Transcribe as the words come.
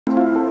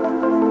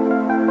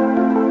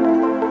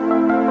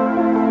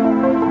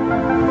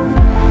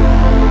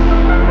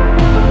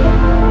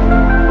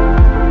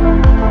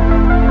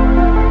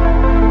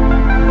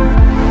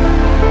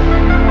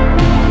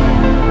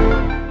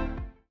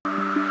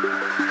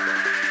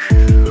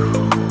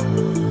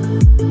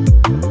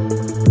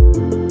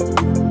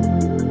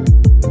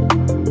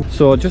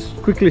So just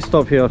quickly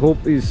stop here. I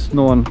hope there's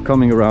no one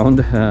coming around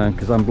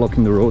because I'm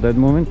blocking the road at the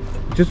moment.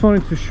 Just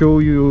wanted to show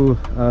you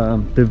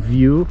the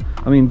view.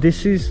 I mean,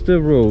 this is the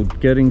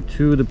road getting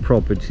to the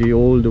property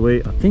all the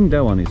way. I think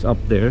that one is up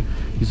there.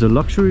 It's a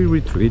luxury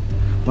retreat.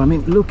 But I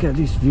mean, look at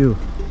this view.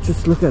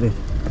 Just look at it.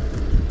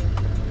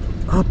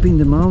 Up in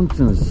the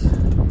mountains.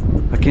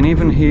 I can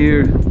even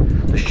hear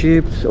the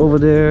ships over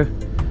there.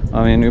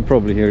 I mean, you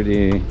probably hear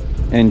the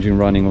engine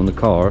running on the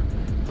car,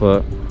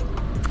 but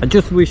I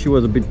just wish it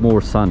was a bit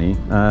more sunny,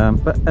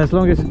 but as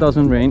long as it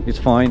doesn't rain, it's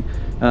fine.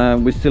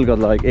 We still got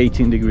like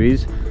 18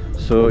 degrees,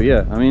 so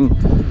yeah, I mean,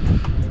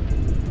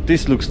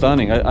 this looks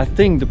stunning. I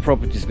think the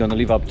property is gonna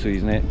live up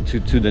to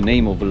to the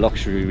name of a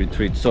luxury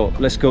retreat. So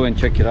let's go and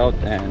check it out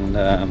and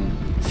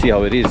see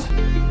how it is.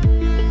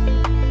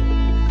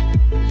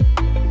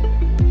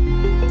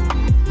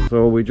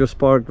 So we just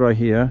parked right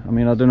here. I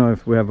mean, I don't know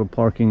if we have a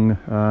parking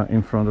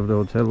in front of the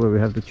hotel where we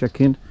have to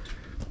check in.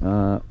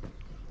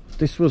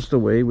 This was the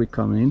way we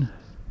come in,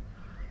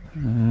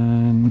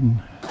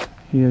 and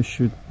here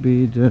should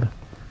be the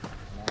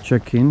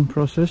check-in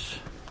process,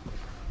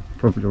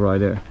 probably right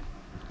there.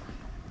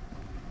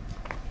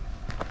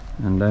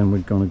 And then we're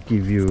gonna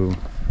give you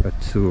a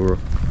tour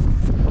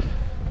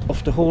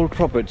of the whole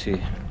property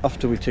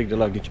after we take the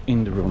luggage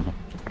in the room.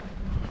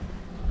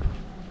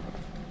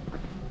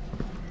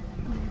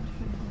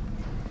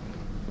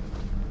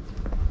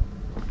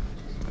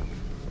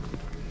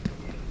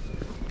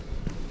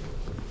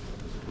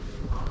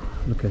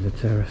 Look at the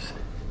terrace.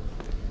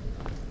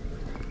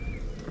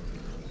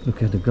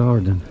 Look at the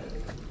garden.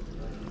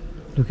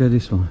 Look at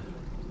this one.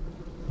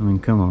 I mean,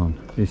 come on,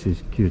 this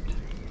is cute.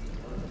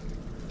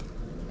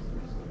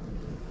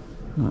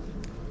 Let's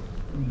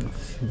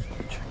see,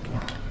 check in.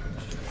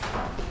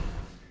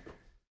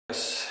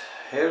 Yes,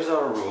 here's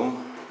our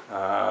room.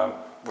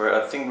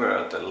 I think we're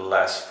at the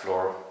last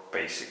floor,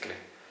 basically.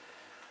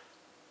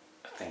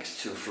 I think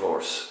it's 2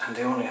 floors, and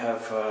they only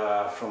have,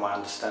 from my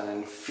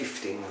understanding,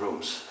 15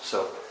 rooms.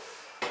 So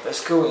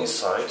let's go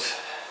inside,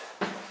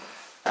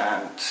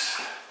 and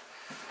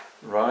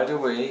right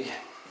away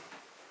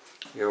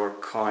you're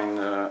kind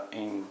of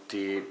in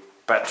the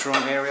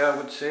bathroom area, I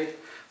would say.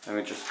 Let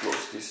me just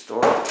close this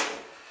door.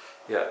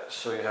 Yeah,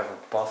 so you have a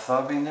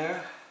bathtub in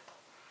there,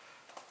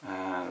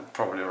 and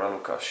probably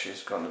Raluca,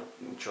 she's gonna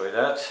enjoy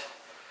that.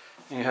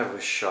 And you have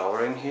a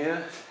shower in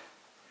here.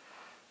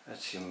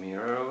 That's your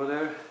mirror over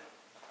there.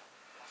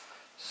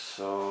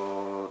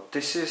 So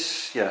this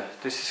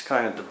is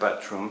kind of the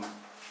bathroom.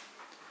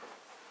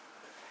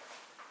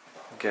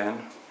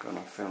 Again,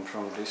 gonna film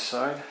from this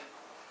side,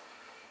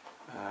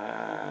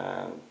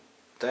 and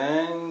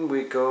then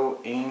we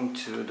go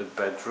into the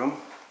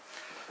bedroom,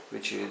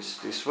 which is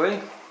this way.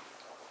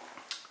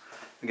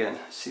 Again,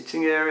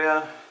 sitting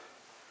area,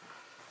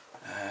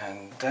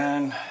 and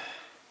then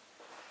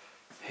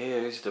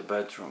here is the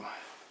bedroom.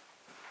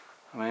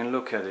 I mean,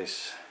 look at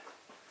this.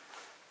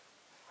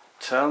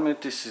 Tell me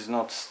this is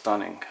not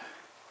stunning.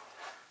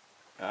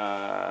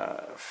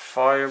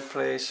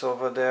 Fireplace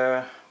over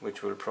there,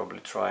 which we'll probably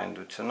try and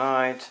do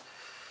tonight.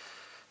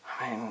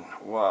 I mean,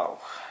 wow.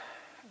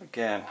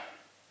 Again,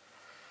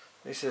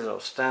 this is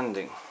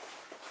outstanding.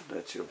 So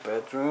that's your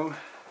bedroom,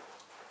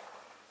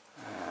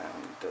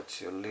 and that's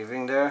your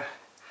living there.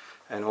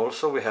 And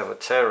also we have a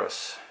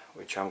terrace,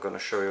 which I'm going to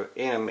show you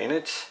in a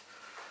minute.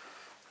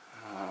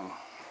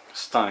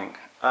 Stunning,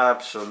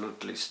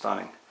 absolutely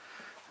stunning.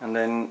 And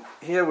then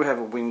here we have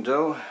a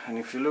window, and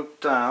if you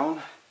look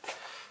down,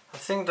 I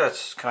think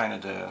that's kind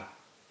of the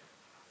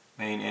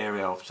main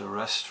area of the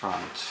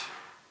restaurant.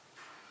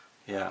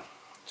 Yeah,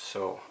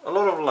 so a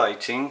lot of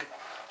lighting,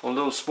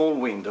 although small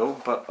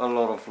window, but a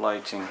lot of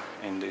lighting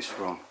in this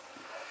room.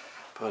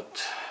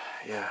 But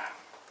yeah,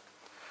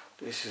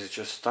 this is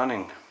just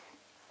stunning.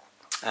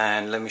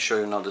 And let me show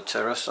you now the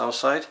terrace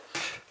outside.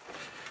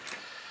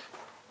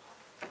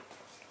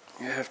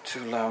 You have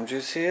 2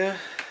 lounges here.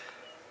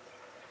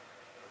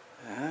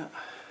 Yeah.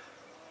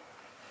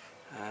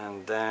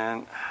 And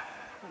then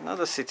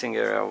another sitting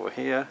area over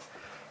here.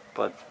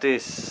 But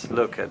this,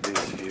 look at this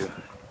view.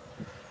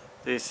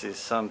 This is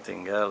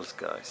something else,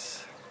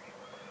 guys.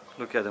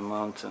 Look at the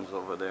mountains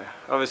over there.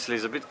 Obviously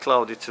it's a bit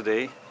cloudy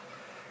today,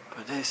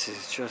 but this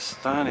is just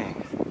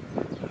stunning.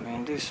 I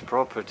mean, this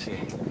property.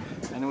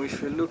 And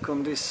if you look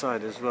on this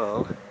side as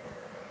well,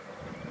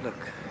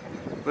 look,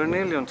 we're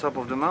nearly on top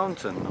of the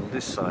mountain on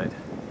this side.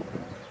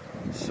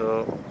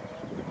 So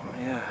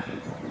yeah,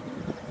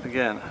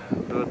 again,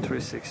 do a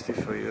 360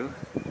 for you.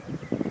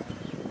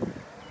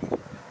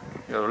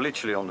 You're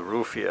literally on the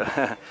roof here.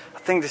 I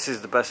think this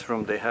is the best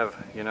room they have,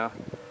 you know.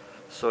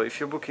 So if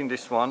you're booking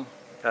this one,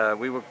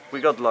 we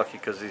got lucky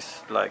because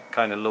it's like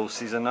kind of low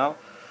season now.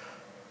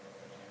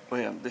 Oh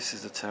yeah, this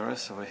is the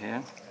terrace over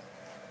here.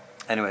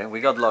 Anyway,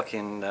 we got lucky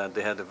in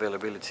they had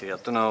availability. I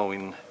don't know,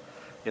 in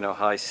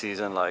high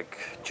season like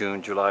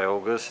June, July,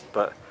 August,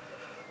 but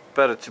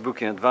better to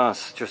book in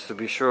advance just to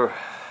be sure.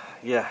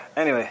 Yeah,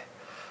 anyway,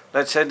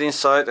 let's head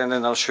inside and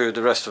then I'll show you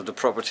the rest of the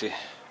property.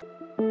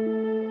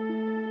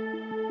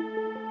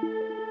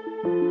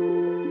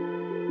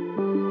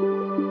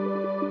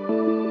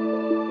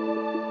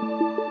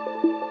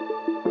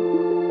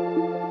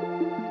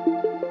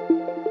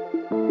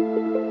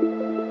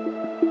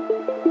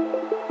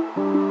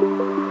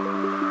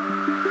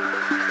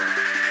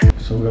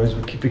 So guys,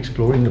 we keep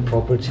exploring the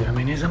property. I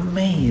mean, it's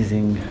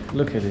amazing.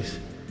 Look at this.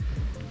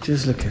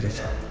 Just look at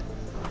it.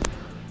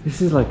 This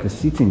is like a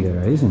seating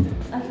area, isn't it?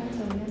 I think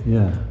so,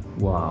 yeah. Yeah.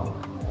 Wow.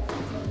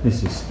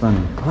 This is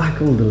stunning. I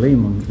like all the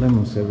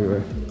lemons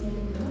everywhere.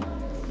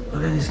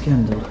 Look at this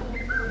candle.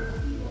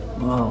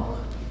 Wow.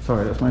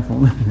 Sorry, that's my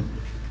phone.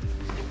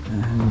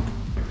 And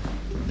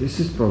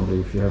this is probably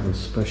if you have a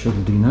special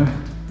dinner,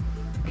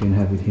 you can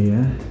have it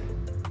here.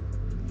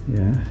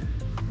 Yeah.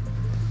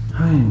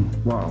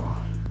 Wow.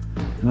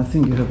 And I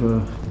think you have a,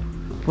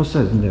 what's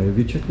that in there? Have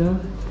you checked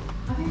that?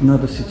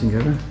 Another sitting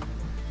area?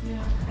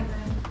 Yeah, and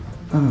then...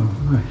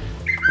 Oh, right.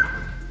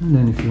 And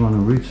then if you want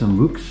to read some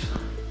books,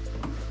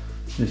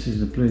 this is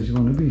the place you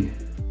want to be.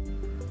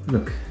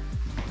 Look.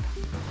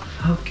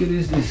 How cute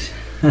is this?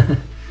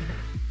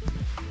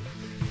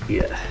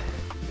 Yeah.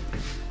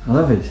 I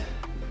love it.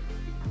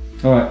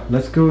 Alright,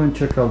 let's go and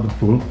check out the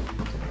pool,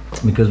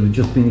 because we've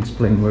just been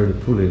explaining where the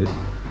pool is.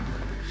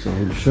 So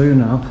we'll show you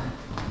now.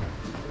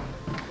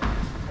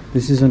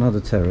 This is another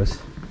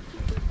terrace.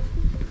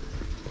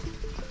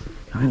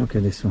 I look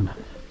at this one.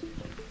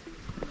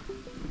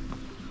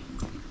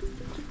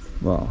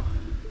 Wow.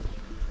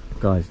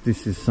 Guys,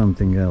 this is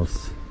something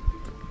else.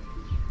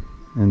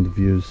 And the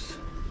views.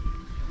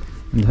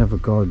 And have a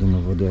garden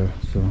over there,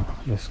 so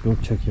let's go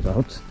check it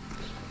out.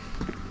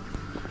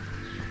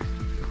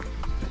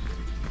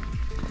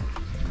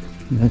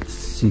 Let's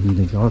see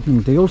the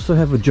garden. They also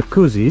have a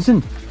jacuzzi,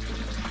 isn't it?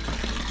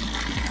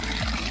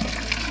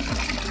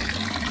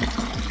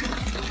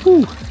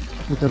 Whew.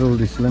 Look at all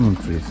these lemon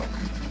trees.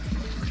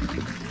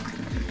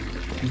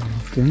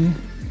 Okay,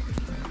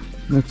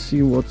 let's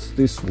see what's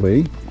this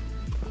way.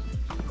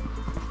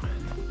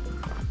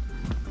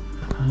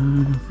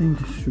 I think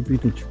this should be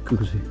the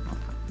jacuzzi.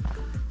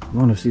 I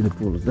want to see the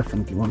pool,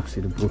 definitely want to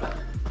see the pool.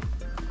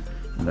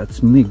 And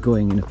that's me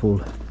going in the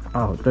pool.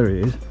 Oh, there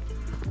it is.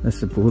 That's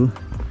the pool.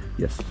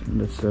 Yes,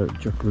 and that's a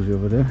jacuzzi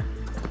over there.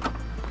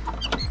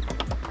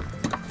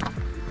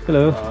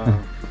 Hello.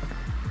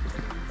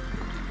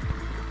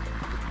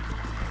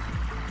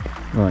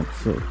 Right,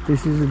 so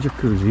this is a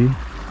jacuzzi.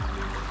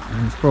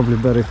 And it's probably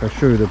better if I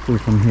show you the pool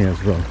from here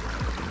as well.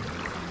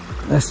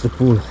 That's the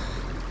pool.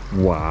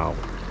 Wow.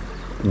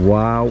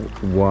 Wow,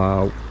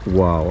 wow,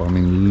 wow. I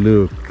mean,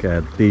 look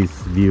at this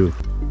view.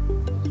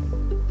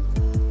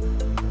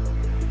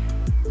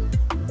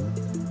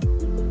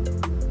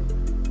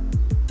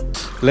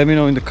 Let me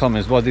know in the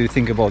comments what do you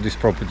think about this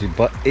property,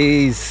 but it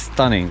is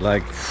stunning.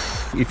 Like,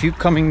 if you're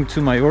coming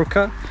to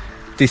Mallorca,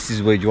 this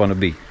is where you want to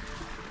be.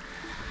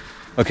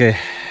 Okay,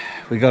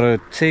 we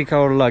gotta take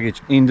our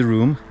luggage in the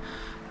room,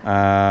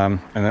 and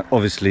then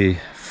obviously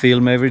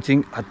film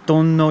everything. I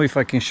don't know if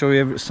I can show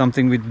you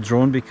something with the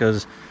drone,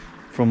 because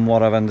from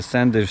what I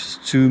understand, there's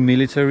 2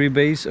 military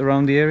bases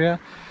around the area.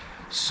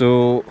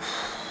 So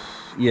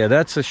yeah,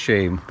 that's a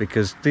shame,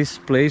 because this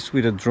place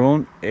with a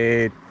drone,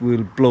 it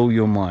will blow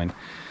your mind.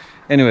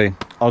 Anyway,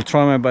 I'll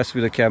try my best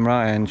with the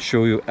camera and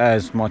show you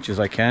as much as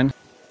I can.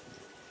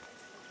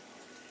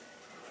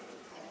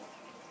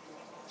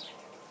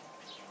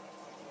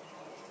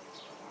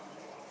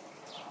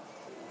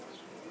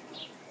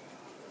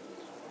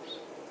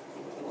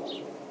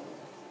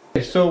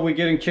 So we're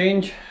getting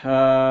changed.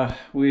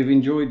 We've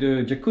enjoyed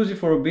the jacuzzi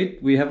for a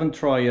bit. We haven't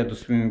tried yet the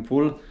swimming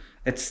pool.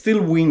 It's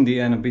still windy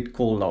and a bit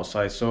cold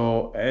outside,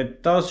 so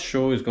it does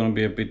show it's going to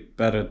be a bit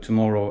better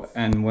tomorrow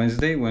and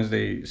Wednesday.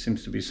 Wednesday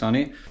seems to be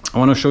sunny. I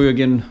want to show you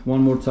again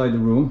one more time the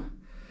room.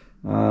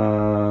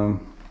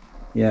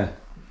 Yeah,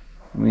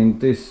 I mean,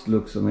 this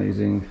looks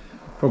amazing.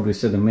 Probably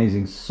said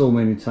amazing so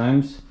many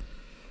times,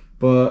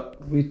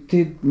 but we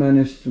did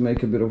manage to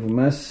make a bit of a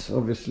mess.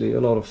 Obviously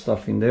a lot of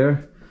stuff in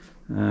there.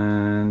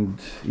 And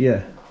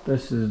yeah,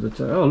 this is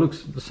the oh,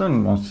 looks, the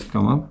sun wants to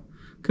come up.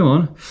 Come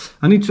on,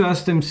 I need to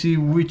ask them, see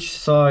which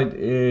side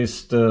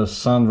is the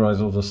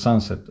sunrise or the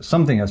sunset.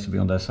 Something has to be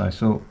on that side,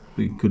 so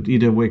we could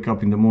either wake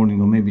up in the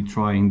morning or maybe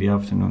try in the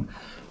afternoon.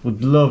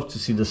 Would love to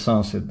see the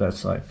sunset that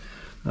side.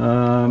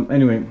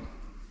 Anyway,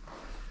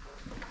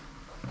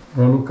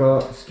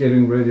 Raluca is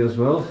getting ready as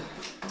well.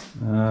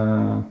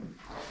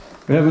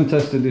 We haven't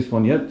tested this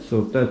one yet, so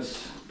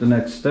that's the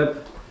next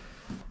step.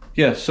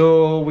 Yeah,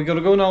 so we're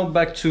gonna go now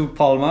back to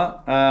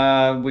Palma.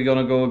 We're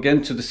gonna go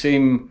again to the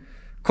same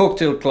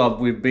cocktail club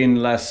we've been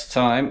last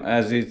time,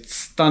 as it's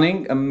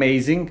stunning,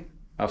 amazing.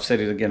 I've said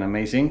it again,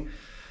 amazing.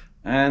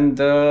 And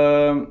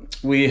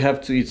we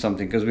have to eat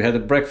something, because we had a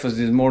breakfast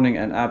this morning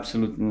and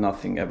absolutely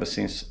nothing ever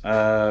since.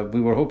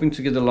 We were hoping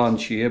to get a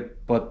lunch here,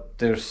 but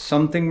there's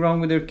something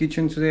wrong with their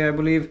kitchen today, I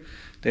believe.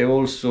 They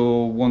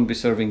also won't be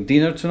serving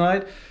dinner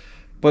tonight,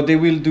 but they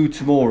will do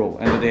tomorrow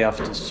and the day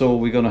after. So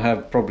we're gonna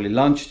have probably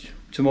lunch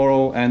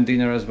tomorrow and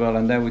dinner as well,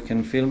 and then we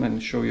can film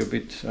and show you a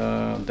bit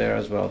there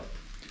as well.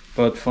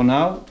 But for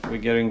now, we're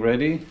getting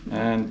ready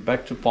and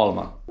back to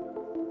Palma.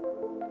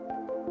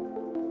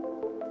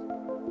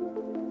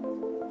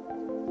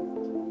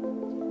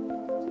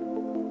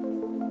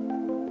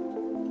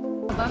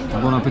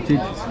 Bon appétit.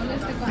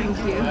 Thank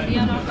you.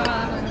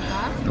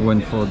 I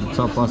went for the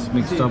tapas,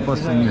 mixed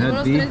tapas, and you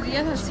had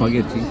the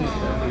spaghetti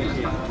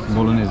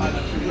bolognese.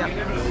 Yeah.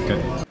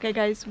 Okay. Okay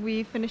guys,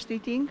 we finished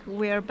eating.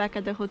 We are back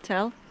at the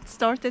hotel. It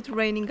started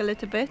raining a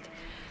little bit,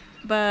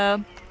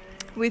 but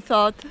we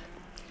thought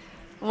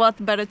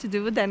what better to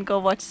do than go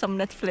watch some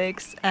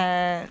Netflix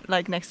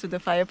like next to the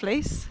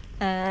fireplace,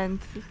 and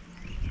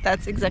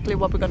that's exactly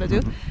what we're gonna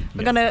do.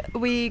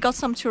 We got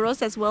some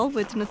churros as well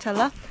with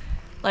Nutella.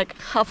 Like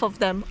half of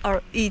them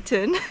are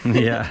eaten.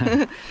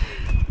 Yeah.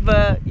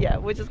 But yeah,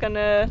 we're just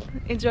gonna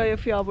enjoy a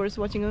few hours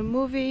watching a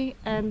movie,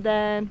 and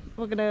then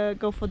we're gonna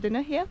go for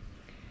dinner here.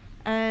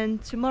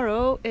 And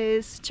tomorrow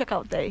is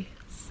checkout day,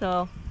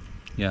 so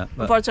Yeah.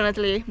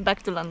 unfortunately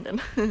back to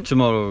London.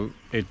 Tomorrow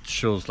it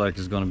shows like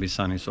it's gonna be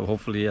sunny, so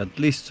hopefully at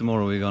least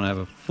tomorrow we're gonna have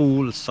a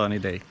full sunny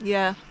day.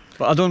 Yeah.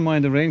 But I don't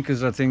mind the rain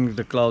because I think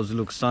the clouds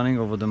look stunning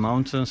over the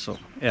mountains. So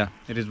yeah,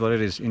 it is what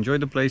it is. Enjoy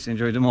the place,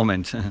 enjoy the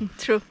moment.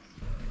 True.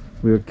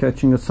 We are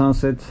catching a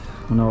sunset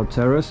on our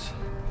terrace.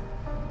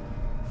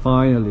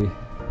 Finally,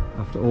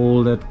 after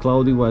all that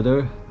cloudy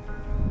weather,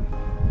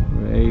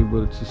 we're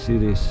able to see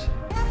this.